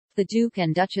The Duke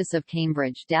and Duchess of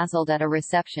Cambridge dazzled at a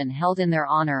reception held in their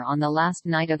honor on the last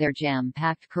night of their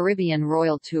jam-packed Caribbean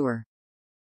royal tour.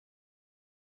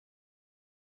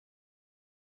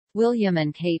 William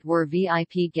and Kate were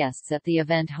VIP guests at the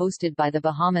event hosted by the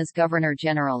Bahamas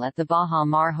Governor-General at the Baha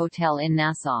Mar Hotel in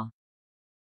Nassau.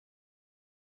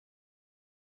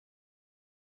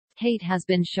 Kate has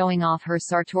been showing off her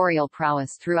sartorial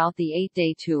prowess throughout the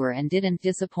 8-day tour and didn't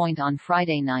disappoint on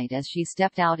Friday night as she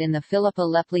stepped out in the Philippa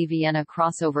Lepli Vienna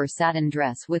crossover satin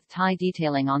dress with tie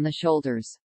detailing on the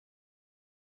shoulders.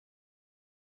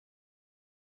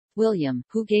 William,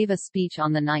 who gave a speech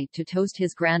on the night to toast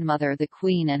his grandmother the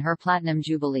Queen and her Platinum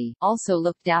Jubilee, also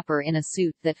looked dapper in a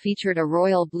suit that featured a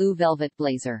royal blue velvet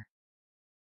blazer.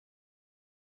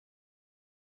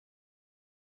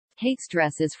 Kate's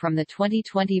dress is from the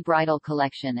 2020 bridal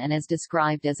collection and is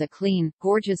described as a clean,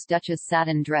 gorgeous Duchess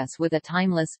satin dress with a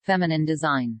timeless, feminine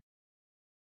design.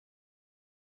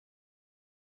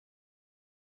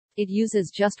 It uses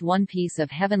just one piece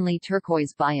of heavenly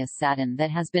turquoise bias satin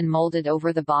that has been molded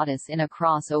over the bodice in a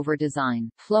crossover design,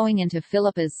 flowing into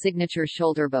Philippa's signature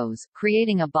shoulder bows,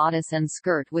 creating a bodice and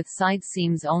skirt with side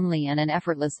seams only and an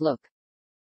effortless look.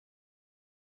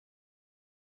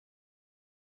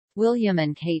 William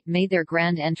and Kate made their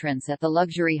grand entrance at the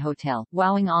luxury hotel,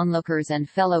 wowing onlookers and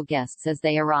fellow guests as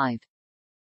they arrived.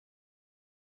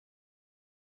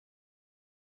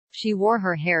 She wore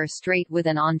her hair straight with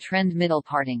an on-trend middle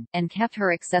parting, and kept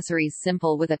her accessories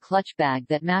simple with a clutch bag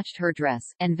that matched her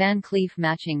dress, and Van Cleef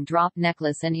matching drop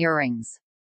necklace and earrings.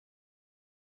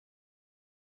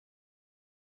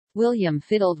 William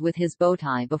fiddled with his bow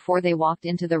tie before they walked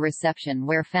into the reception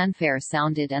where fanfare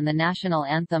sounded and the national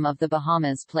anthem of the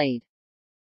Bahamas played.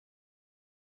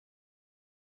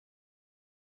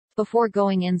 Before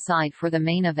going inside for the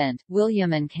main event,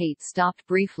 William and Kate stopped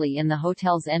briefly in the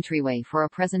hotel's entryway for a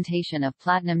presentation of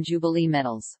Platinum Jubilee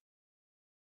medals.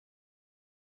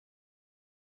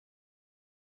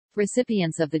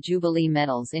 Recipients of the Jubilee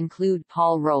medals include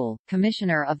Paul Roll,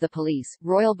 Commissioner of the Police,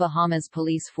 Royal Bahamas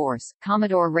Police Force,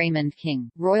 Commodore Raymond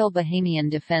King, Royal Bahamian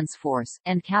Defense Force,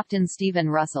 and Captain Stephen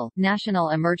Russell, National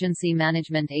Emergency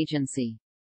Management Agency.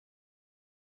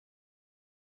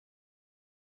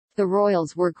 The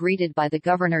royals were greeted by the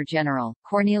Governor-General,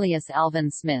 Cornelius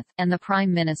Alvin Smith, and the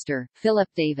Prime Minister, Philip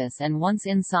Davis, and once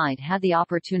inside had the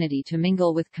opportunity to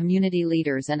mingle with community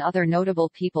leaders and other notable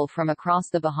people from across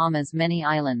the Bahamas' many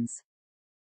islands.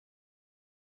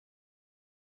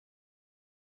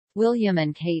 William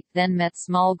and Kate then met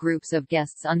small groups of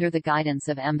guests under the guidance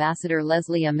of Ambassador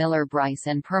Leslie A. Miller Bryce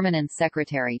and Permanent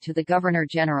Secretary to the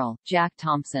Governor-General, Jack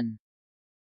Thompson.